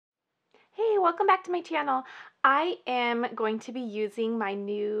welcome back to my channel. I am going to be using my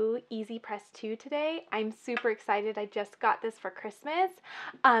new Easy Press 2 today. I'm super excited. I just got this for Christmas.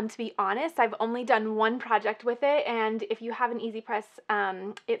 To be honest, I've only done one project with it, and if you have an Easy Press,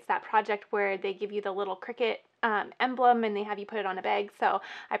 it's that project where they give you the little Cricut emblem and they have you put it on a bag. So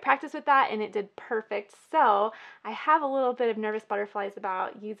I practiced with that and it did perfect. So I have a little bit of nervous butterflies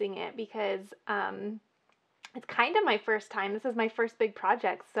about using it because it's kind of my first time. This is my first big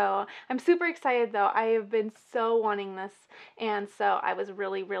project, so I'm super excited though. I have been so wanting this, and so I was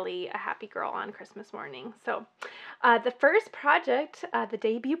really a happy girl on Christmas morning. So the first project, the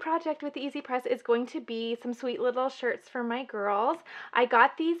debut project with the Easy Press, is going to be some sweet little shirts for my girls. I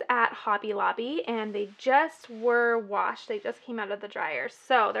got these at Hobby Lobby and they just were washed. They just came out of the dryer,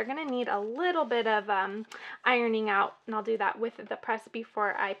 so they're gonna need a little bit of ironing out, and I'll do that with the press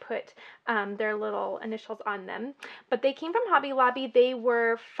before I put their little initials on them. But they came from Hobby Lobby. They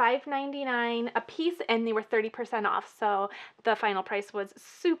were $5.99 a piece and they were 30% off, so the final price was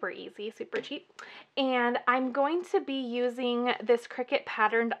super easy, super cheap. And I'm going to be using this Cricut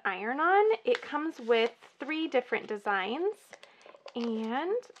patterned iron-on. It comes with 3 different designs,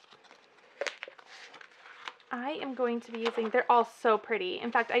 and I am going to be using, they're all so pretty.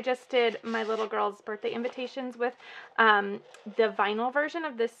 In fact, I just did my little girl's birthday invitations with the vinyl version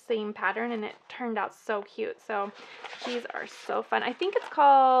of this same pattern, and it turned out so cute. So these are so fun. I think it's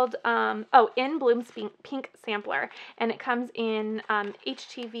called, In Bloom's Pink Sampler, and it comes in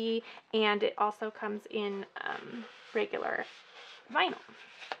HTV, and it also comes in regular vinyl.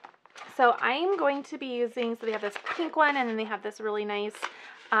 So I'm going to be using, so they have this pink one, and then they have this really nice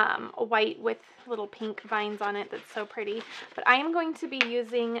white with little pink vines on it that's so pretty. But I am going to be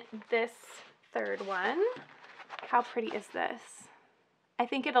using this third one. How pretty is this? I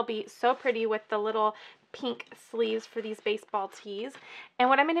think it'll be so pretty with the little pink sleeves for these baseball tees. And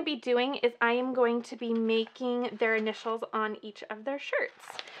what I'm going to be doing is I am going to be making their initials on each of their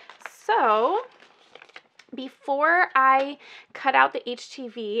shirts. So before I cut out the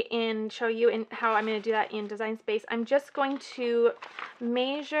HTV and show you how I'm going to do that in Design Space, I'm just going to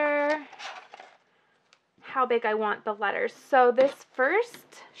measure how big I want the letters. So this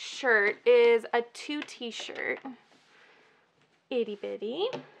first shirt is a 2 t-shirt, itty bitty,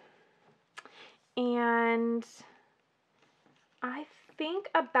 and I think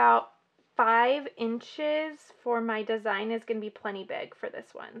about 5 inches for my design is going to be plenty big for this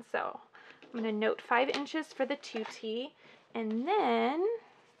one. So I'm going to note 5 inches for the 2T, and then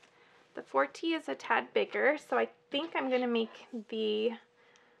the 4T is a tad bigger, so I think I'm going to make the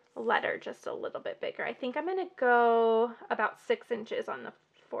letter just a little bit bigger. I think I'm going to go about 6 inches on the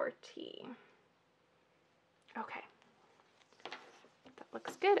 4T. Okay. That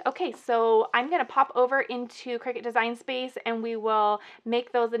looks good. Okay, so I'm going to pop over into Cricut Design Space and we will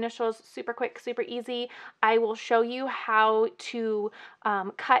make those initials super quick, super easy. I will show you how to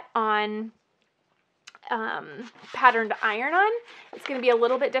cut on patterned iron-on. It's going to be a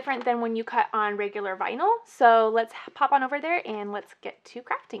little bit different than when you cut on regular vinyl. So let's pop on over there and let's get to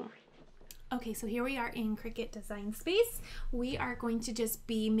crafting. Okay, so here we are in Cricut Design Space. We are going to just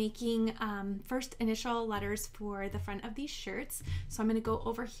be making first initial letters for the front of these shirts. So I'm going to go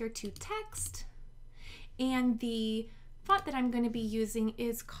over here to text, and the font that I'm going to be using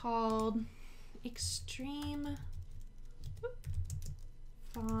is called Extreme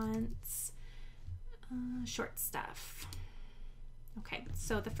Fonts Short Stuff. Okay,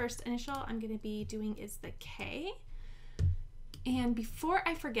 so the first initial I'm going to be doing is the K. And before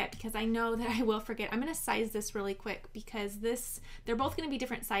I forget, because I know that I will forget, I'm going to size this really quick because they're both going to be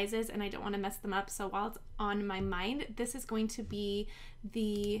different sizes and I don't want to mess them up. So while it's on my mind, this is going to be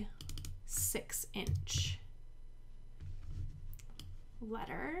the 6-inch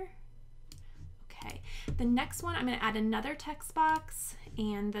letter. Okay, the next one I'm going to add another text box,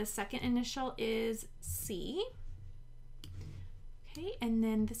 and the second initial is C. Okay, and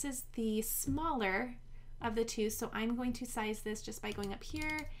then this is the smaller of the two, so I'm going to size this just by going up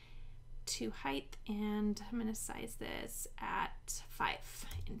here to height, and I'm going to size this at 5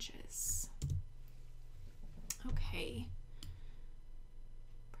 inches. Okay,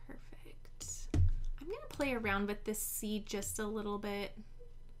 perfect. I'm going to play around with this C just a little bit,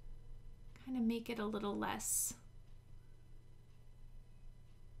 kind of make it a little less,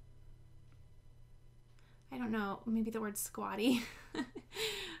 I don't know, maybe the word squatty.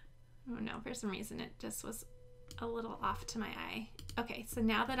 I don't know, for some reason it just was a little off to my eye. Okay, so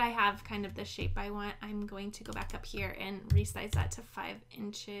now that I have kind of the shape I want, I'm going to go back up here and resize that to 5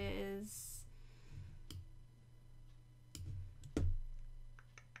 inches. Let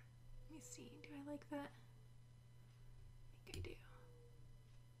me see, do I like that? I think I do.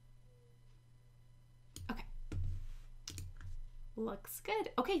 Looks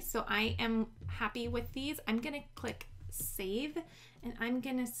good. Okay, so I am happy with these. I'm gonna click save and I'm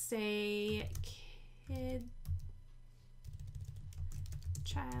gonna say kid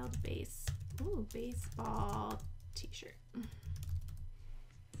child baseball t-shirt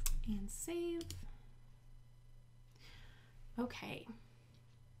and save. Okay,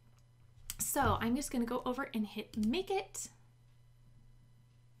 so I'm just gonna go over and hit make it.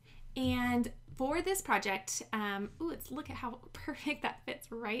 And for this project, look at how perfect that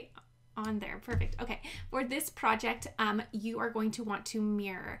fits right on there. Perfect. Okay, for this project, you are going to want to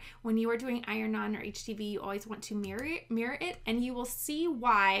mirror. When you are doing iron-on or HTV, you always want to mirror it, and you will see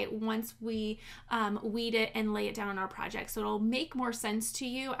why once we weed it and lay it down on our project. So it'll make more sense to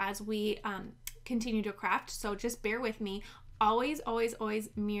you as we continue to craft. So just bear with me. Always, always, always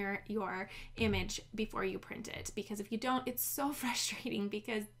mirror your image before you print it, because if you don't, it's so frustrating,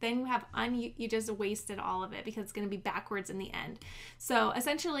 because then you have you just wasted all of it because it's going to be backwards in the end. So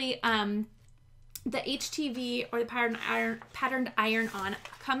essentially, the HTV or the patterned iron-on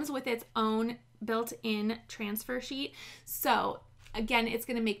comes with its own built-in transfer sheet. So again, it's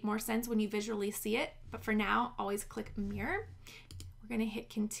going to make more sense when you visually see it, but for now, always click mirror. We're going to hit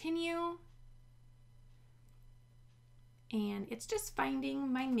continue. And it's just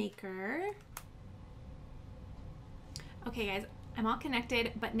finding my maker. Okay guys, I'm all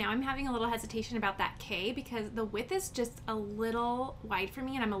connected, but now I'm having a little hesitation about that K because the width is just a little wide for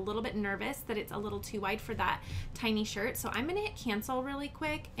me and I'm a little bit nervous that it's a little too wide for that tiny shirt. So I'm gonna hit cancel really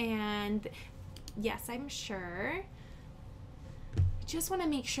quick, and yes, I'm sure. I just wanna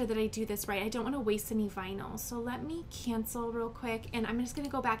make sure that I do this right. I don't wanna waste any vinyl. So let me cancel real quick, and I'm just gonna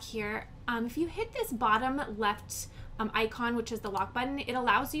go back here. If you hit this bottom left icon, which is the lock button, it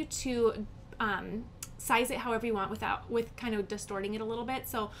allows you to size it however you want with kind of distorting it a little bit.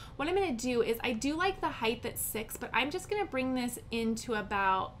 So what I'm going to do is, I do like the height at 6, but I'm just going to bring this into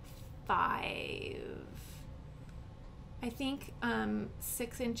about 5. I think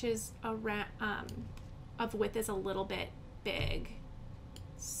 6 inches around of width is a little bit big.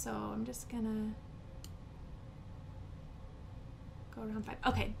 So I'm just gonna go around 5.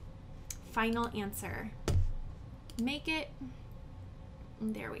 Okay, final answer. Make it.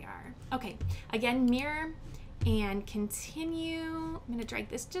 There we are. Okay, again, mirror and continue. I'm gonna drag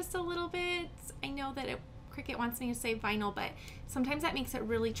this just a little bit. I know that Cricut wants me to say vinyl, but sometimes that makes it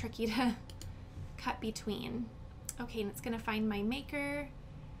really tricky to cut between. Okay, and it's gonna find my maker.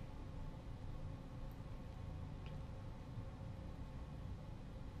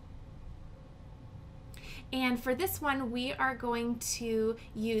 And for this one, we are going to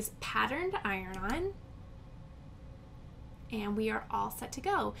use patterned iron-on. And we are all set to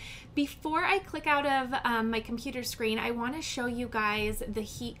go. Before I click out of my computer screen, I want to show you guys the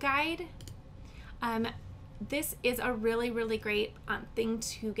heat guide. This is a really, really great thing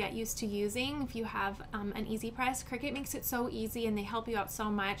to get used to using if you have an Easy Press. Cricut makes it so easy, and they help you out so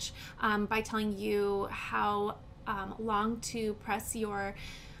much by telling you how long to press your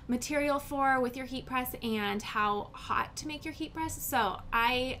material for with your heat press and how hot to make your heat press. So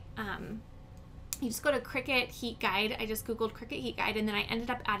you just go to Cricut Heat Guide. I just Googled Cricut Heat Guide, and then I ended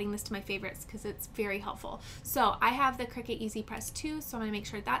up adding this to my favorites because it's very helpful. So I have the Cricut Easy Press 2, so I'm gonna make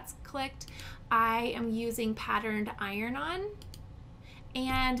sure that's clicked. I am using patterned iron-on,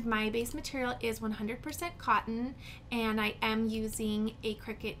 and my base material is 100% cotton, and I am using a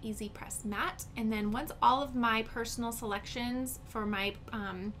Cricut Easy Press mat. And then once all of my personal selections for my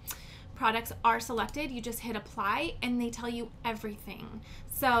products are selected, you just hit apply, and they tell you everything.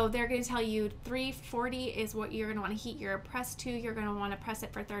 So they're going to tell you 340 is what you're going to want to heat your press to. You're going to want to press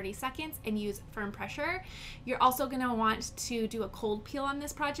it for 30 seconds and use firm pressure. You're also going to want to do a cold peel on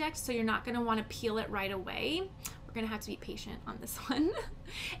this project, so you're not going to want to peel it right away. We're going to have to be patient on this one.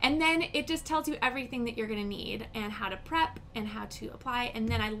 And then it just tells you everything that you're going to need and how to prep and how to apply. And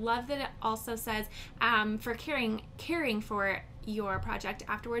then I love that it also says for caring for your project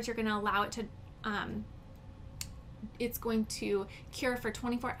afterwards, you're going to allow it to it's going to cure for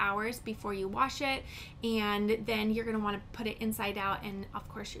 24 hours before you wash it, and then you're going to want to put it inside out, and of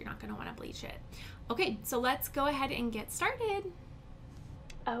course you're not going to want to bleach it. Okay, so let's go ahead and get started.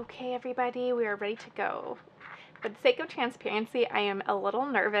 Okay everybody, we are ready to go. For the sake of transparency, I am a little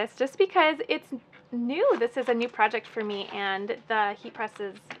nervous just because it's new. This is a new project for me, and the heat press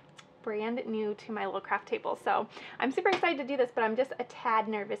is brand new to my little craft table. So I'm super excited to do this, but I'm just a tad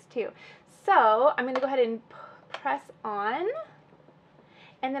nervous too. So I'm going to go ahead and press on,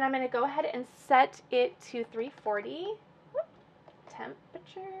 and then I'm going to go ahead and set it to 340.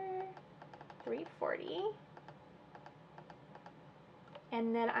 Temperature 340.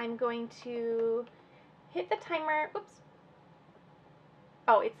 And then I'm going to hit the timer, oops,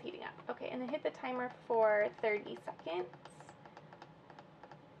 Oh, it's heating up. Okay, and then hit the timer for 30 seconds.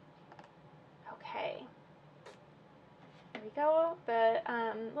 Okay. There we go. The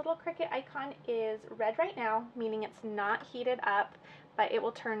little Cricut icon is red right now, meaning it's not heated up, but it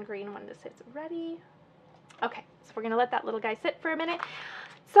will turn green when this is ready. Okay, so we're going to let that little guy sit for a minute.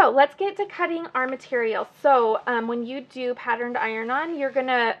 So let's get to cutting our material. So when you do patterned iron-on, you're going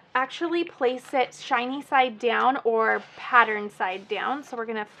to actually place it shiny side down or pattern side down. So we're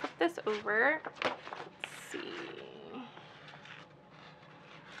going to flip this over. Let's see.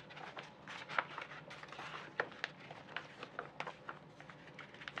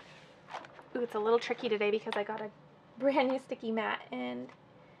 Ooh, it's a little tricky today because I got a brand new sticky mat, and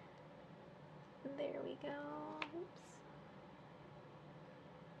there we go. Oops.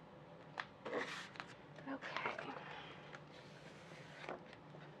 Okay.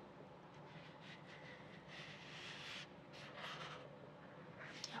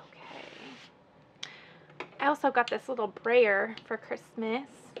 Okay. I also got this little brayer for Christmas.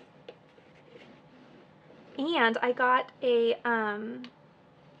 And I got a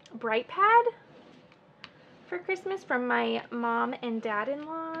bright pad for Christmas from my mom and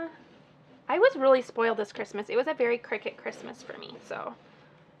dad-in-law. I was really spoiled this Christmas. It was a very Cricut Christmas for me, so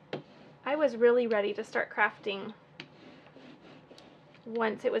I was really ready to start crafting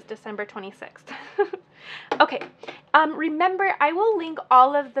once it was December 26th. Okay, remember, I will link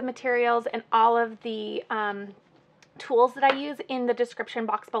all of the materials and all of the tools that I use in the description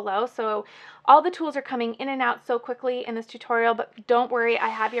box below. So all the tools are coming in and out so quickly in this tutorial, but don't worry, I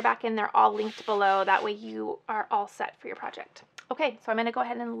have your back end. They're all linked below. That way you are all set for your project. Okay, so I'm going to go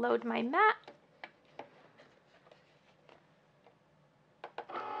ahead and load my mat.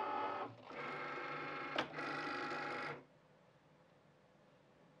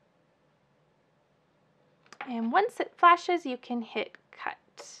 And once it flashes, you can hit cut.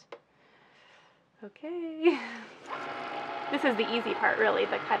 Okay. This is the easy part, really,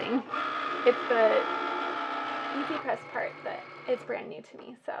 the cutting. It's the Easy Press part that is brand new to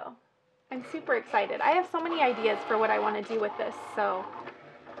me, so I'm super excited. I have so many ideas for what I want to do with this, so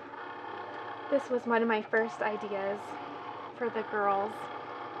this was one of my first ideas for the girls.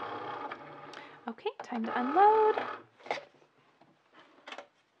 Okay, time to unload.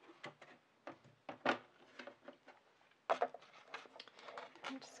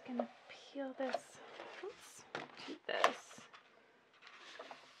 I'm just gonna peel this. Oops, do this.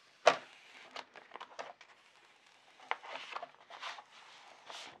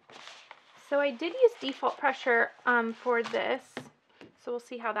 So I did use default pressure for this, so we'll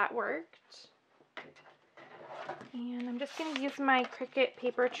see how that worked. And I'm just going to use my Cricut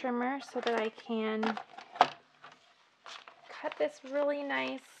paper trimmer so that I can cut this really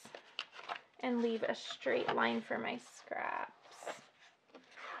nice and leave a straight line for my scraps.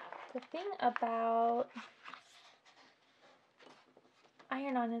 The thing about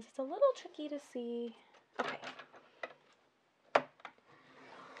iron-on is it's a little tricky to see. Okay.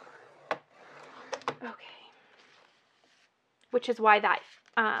 Okay. Which is why that,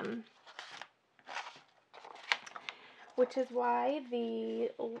 which is why the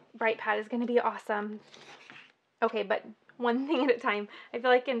bright pad is going to be awesome. Okay, but one thing at a time. I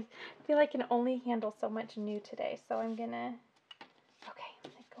feel like I can only handle so much new today, so I'm gonna. Okay,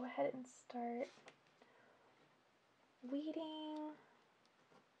 I'm gonna go ahead and start weeding.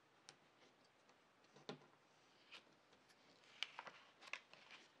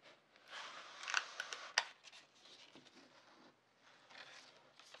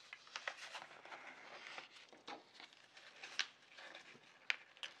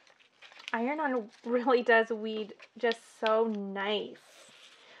 Iron-on really does weed just so nice.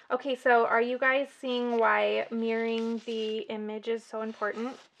 Okay, so are you guys seeing why mirroring the image is so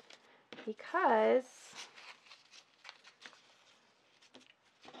important? Because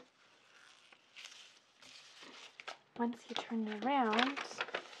once you turn it around,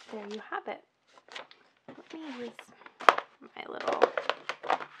 there you have it. Let me use my little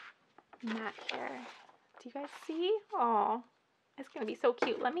mat here. Do you guys see? Oh, it's going to be so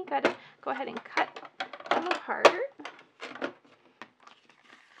cute. Let me go ahead and cut them apart.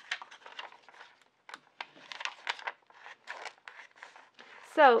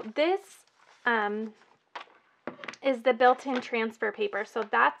 So this is the built-in transfer paper. So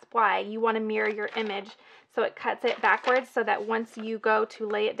that's why you want to mirror your image so it cuts it backwards so that once you go to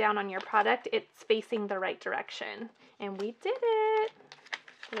lay it down on your product, it's facing the right direction. And we did it.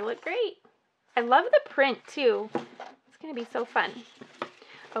 They look great. I love the print too. It's going to be so fun.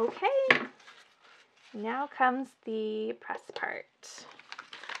 Okay. Now comes the press part.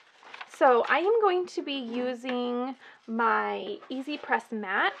 So I am going to be using my Easy Press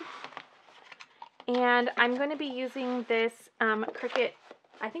mat, and I'm going to be using this Cricut,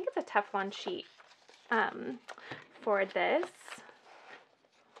 I think it's a Teflon sheet for this.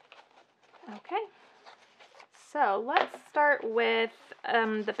 Okay, so let's start with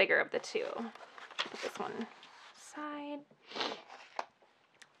the bigger of the two. Put this one aside.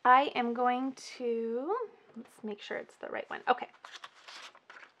 I am going to, let's make sure it's the right one. Okay.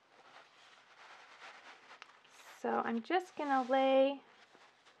 So I'm just gonna lay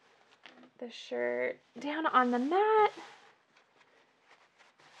the shirt down on the mat.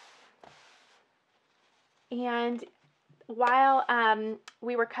 And while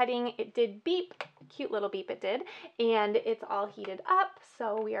we were cutting, it did beep, cute little beep it did, and it's all heated up,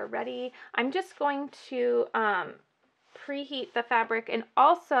 so we are ready. I'm just going to preheat the fabric and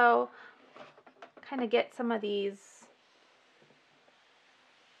also kind of get some of these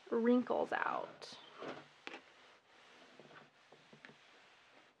wrinkles out.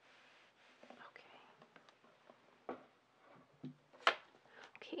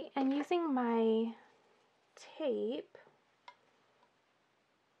 Okay, and using my tape,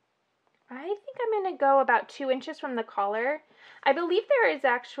 I think I'm going to go about 2 inches from the collar. I believe there is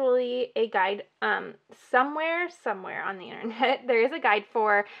actually a guide somewhere on the internet. There is a guide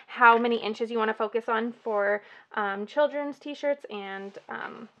for how many inches you want to focus on for children's t-shirts and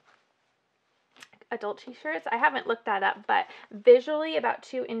adult t-shirts. I haven't looked that up, but visually about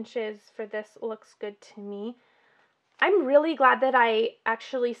 2 inches for this looks good to me. I'm really glad that I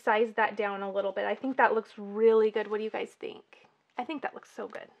actually sized that down a little bit. I think that looks really good. What do you guys think? I think that looks so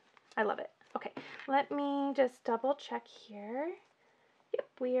good. I love it. Okay, let me just double check here. Yep,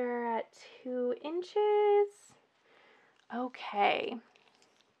 we are at 2 inches. Okay.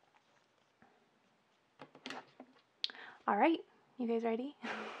 All right, you guys ready?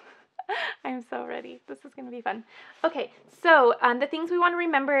 I'm so ready. This is going to be fun. Okay, so the things we want to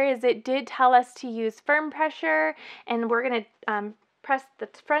remember is it did tell us to use firm pressure, and we're going to press the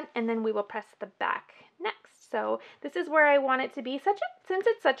front and then we will press the back next. So this is where I want it to be. Since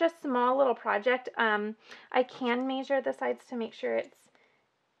it's such a small little project, I can measure the sides to make sure it's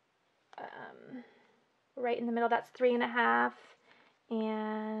right in the middle. That's 3.5,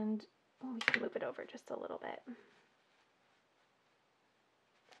 and we can move it over just a little bit.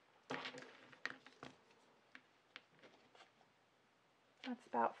 That's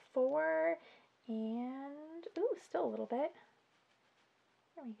about 4, and ooh, still a little bit.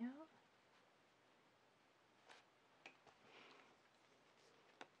 There we go.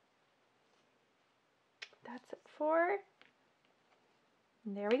 That's at 4.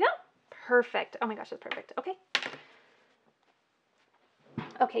 And there we go. Perfect. Oh my gosh, that's perfect. Okay.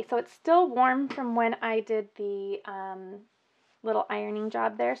 Okay, so it's still warm from when I did the little ironing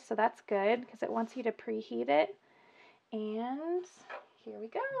job there, so that's good because it wants you to preheat it. And here we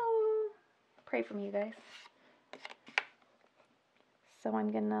go. Pray for me, you guys. So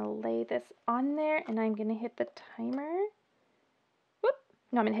I'm going to lay this on there, and I'm going to hit the timer. Whoop.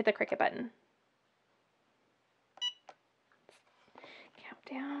 No, I'm going to hit the Cricut button.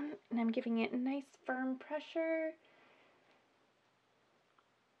 Countdown, and I'm giving it nice firm pressure.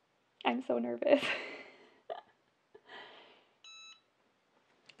 I'm so nervous.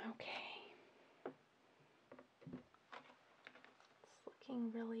 Okay. It's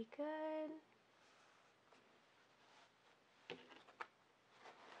looking really good.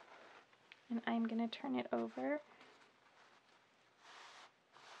 And I'm going to turn it over.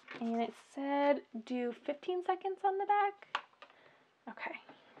 And it said do 15 seconds on the back. Okay,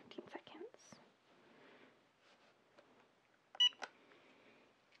 15 seconds.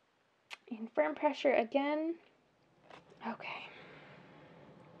 And firm pressure again. Okay.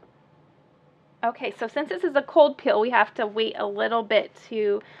 Okay, so since this is a cold peel, we have to wait a little bit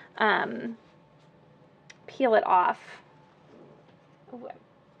to peel it off. Ooh, I'm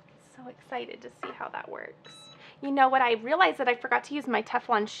so excited to see how that works. You know what, I realized that I forgot to use my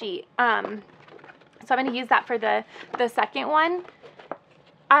Teflon sheet. So I'm going to use that for the second one.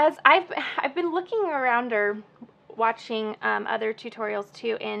 As I've been looking around or watching other tutorials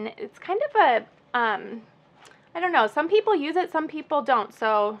too, and it's kind of a, I don't know, some people use it, some people don't,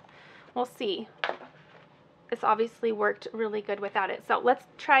 so we'll see. This obviously worked really good without it, so let's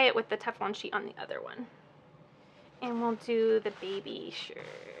try it with the Teflon sheet on the other one. And we'll do the baby shirt.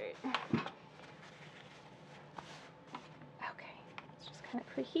 Okay, let's just kind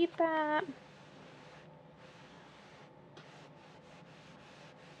of preheat that.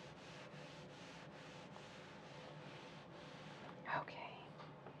 Okay,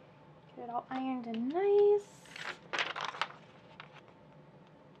 get it all ironed and nice.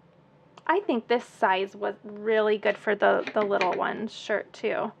 I think this size was really good for the little one's shirt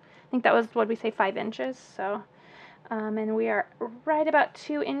too. I think that was, what we say, 5 inches. So, and we are right about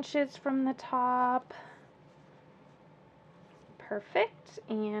 2 inches from the top. Perfect.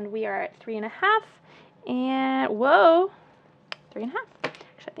 And we are at 3.5. And whoa, 3.5.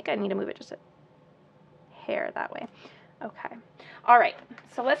 Actually, I think I need to move it just a hair that way. Okay. All right.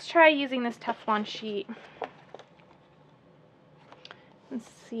 So let's try using this Teflon sheet and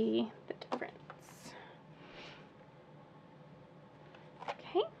see the difference.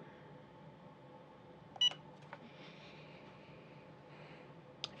 Okay.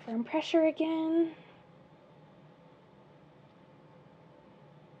 Firm pressure again.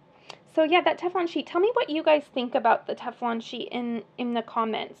 So yeah, that Teflon sheet. Tell me what you guys think about the Teflon sheet in the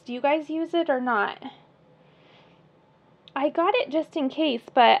comments. Do you guys use it or not? I got it just in case,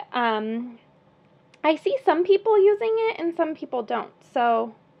 but I see some people using it and some people don't.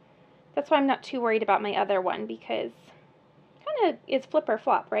 So that's why I'm not too worried about my other one, because kind of is flip or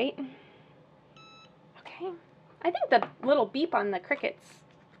flop, right? Okay. I think the little beep on the Cricut's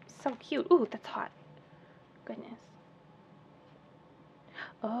so cute. Ooh, that's hot. Goodness.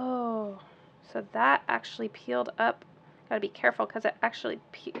 Oh, so that actually peeled up. Gotta be careful because it actually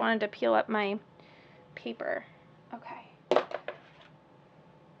wanted to peel up my paper. Okay.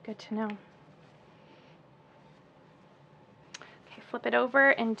 Good to know. Okay, flip it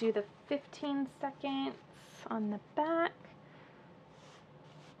over and do the 15 seconds on the back.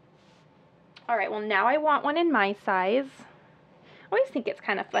 All right, well now I want one in my size. I always think it's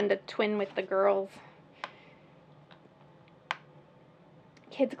kind of fun to twin with the girls.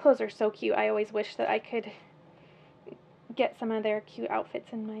 Kids' clothes are so cute. I always wish that I could get some of their cute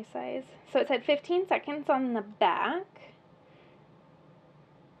outfits in my size. So it said 15 seconds on the back.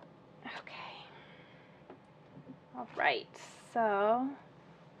 Okay. All right, so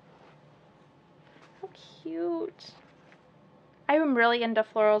how cute. I'm really into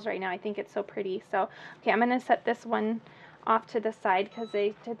florals right now. I think it's so pretty. So, okay, I'm going to set this one off to the side because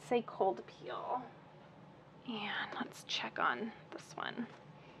they did say cold peel. And let's check on this one.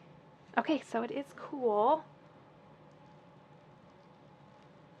 Okay, so it is cool.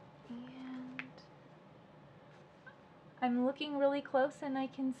 And I'm looking really close and I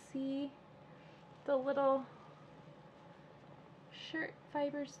can see the little shirt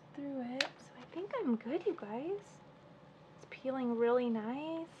fibers through it. So I think I'm good, you guys. It's peeling really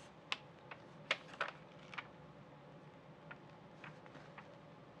nice.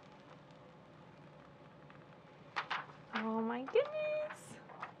 Oh my goodness.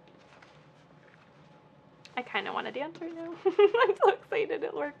 I kind of want to dance right now. I'm so excited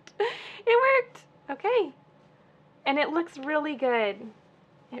it worked. It worked. Okay. And it looks really good.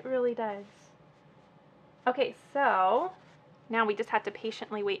 It really does. Okay, so now we just have to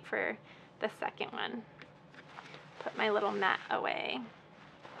patiently wait for the second one. Put my little mat away.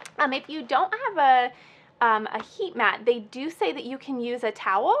 If you don't have a heat mat, they do say that you can use a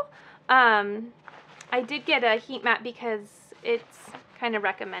towel. I did get a heat mat because it's kind of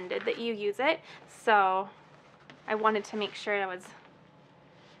recommended that you use it. So I wanted to make sure I was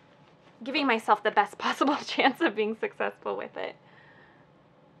giving myself the best possible chance of being successful with it.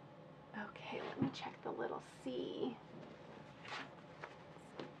 Okay, let me check the little C.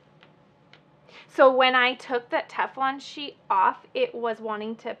 So when I took that Teflon sheet off, it was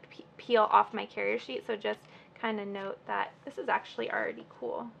wanting to peel off my carrier sheet. So just kind of note that this is actually already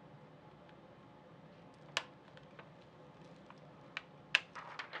cool.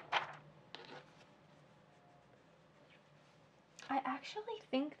 I actually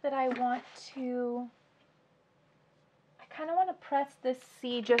think that I kind of want to press this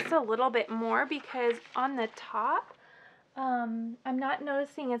C just a little bit more, because on the top, I'm not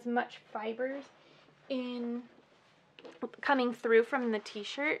noticing as much fibers coming through from the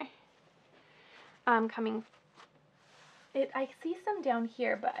t-shirt. I see some down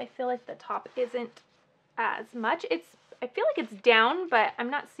here, but I feel like the top isn't as much. I feel like it's down, but I'm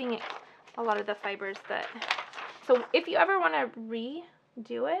not seeing a lot of the fibers that. So if you ever want to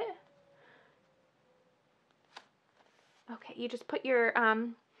redo it, okay, you just put your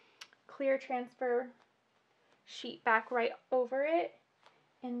clear transfer sheet back right over it,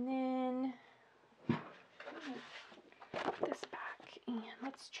 and then put this back, and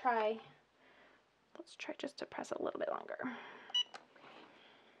let's try just to press a little bit longer.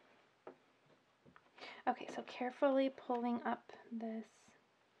 Okay, so carefully pulling up this.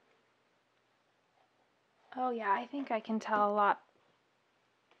 Oh yeah, I think I can tell a lot.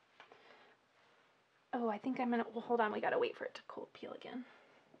 Oh, I think I'm gonna, well, hold on, we gotta wait for it to cold peel again.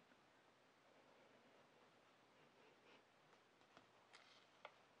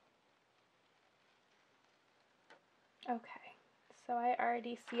 Okay, so I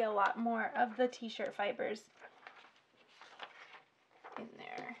already see a lot more of the t-shirt fibers in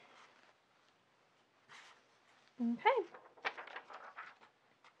there. Okay.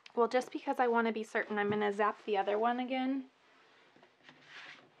 Well, just because I want to be certain, I'm going to zap the other one again.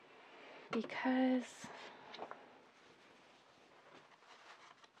 Because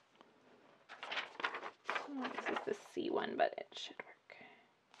this is the C one, but it should work.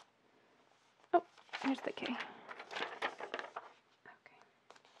 Oh, here's the K. Okay.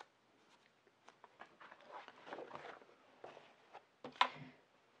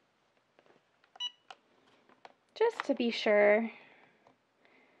 Just to be sure.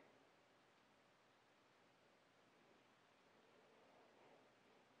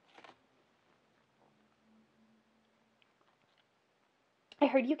 I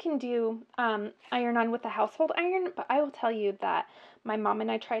heard you can do iron on with a household iron, but I will tell you that my mom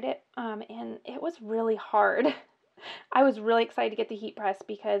and I tried it, and it was really hard. I was really excited to get the heat press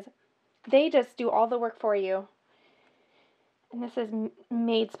because they just do all the work for you. And this is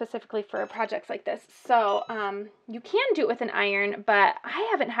made specifically for projects like this. So you can do it with an iron, but I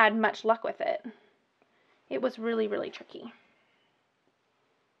haven't had much luck with it. It was really, really tricky.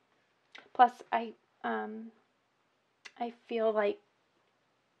 Plus, I feel like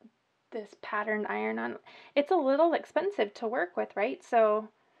this patterned iron-on, it's a little expensive to work with, right? So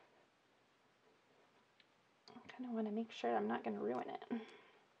I kind of want to make sure I'm not going to ruin it.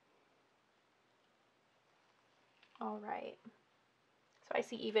 All right. So I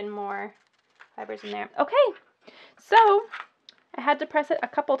see even more fibers in there. Okay, so I had to press it a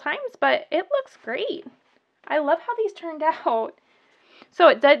couple times, but it looks great. I love how these turned out. So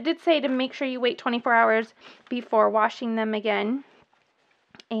it did say to make sure you wait 24 hours before washing them again.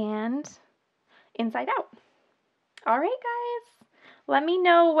 And inside out. All right, guys. Let me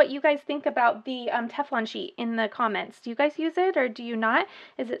know what you guys think about the Teflon sheet in the comments. Do you guys use it or do you not?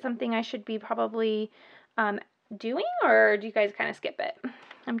 Is it something I should be probably doing, or do you guys kind of skip it?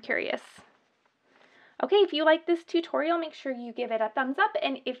 I'm curious. Okay, if you like this tutorial, make sure you give it a thumbs up.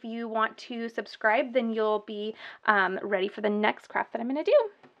 And if you want to subscribe, then you'll be ready for the next craft that I'm going to do.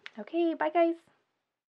 Okay, bye guys.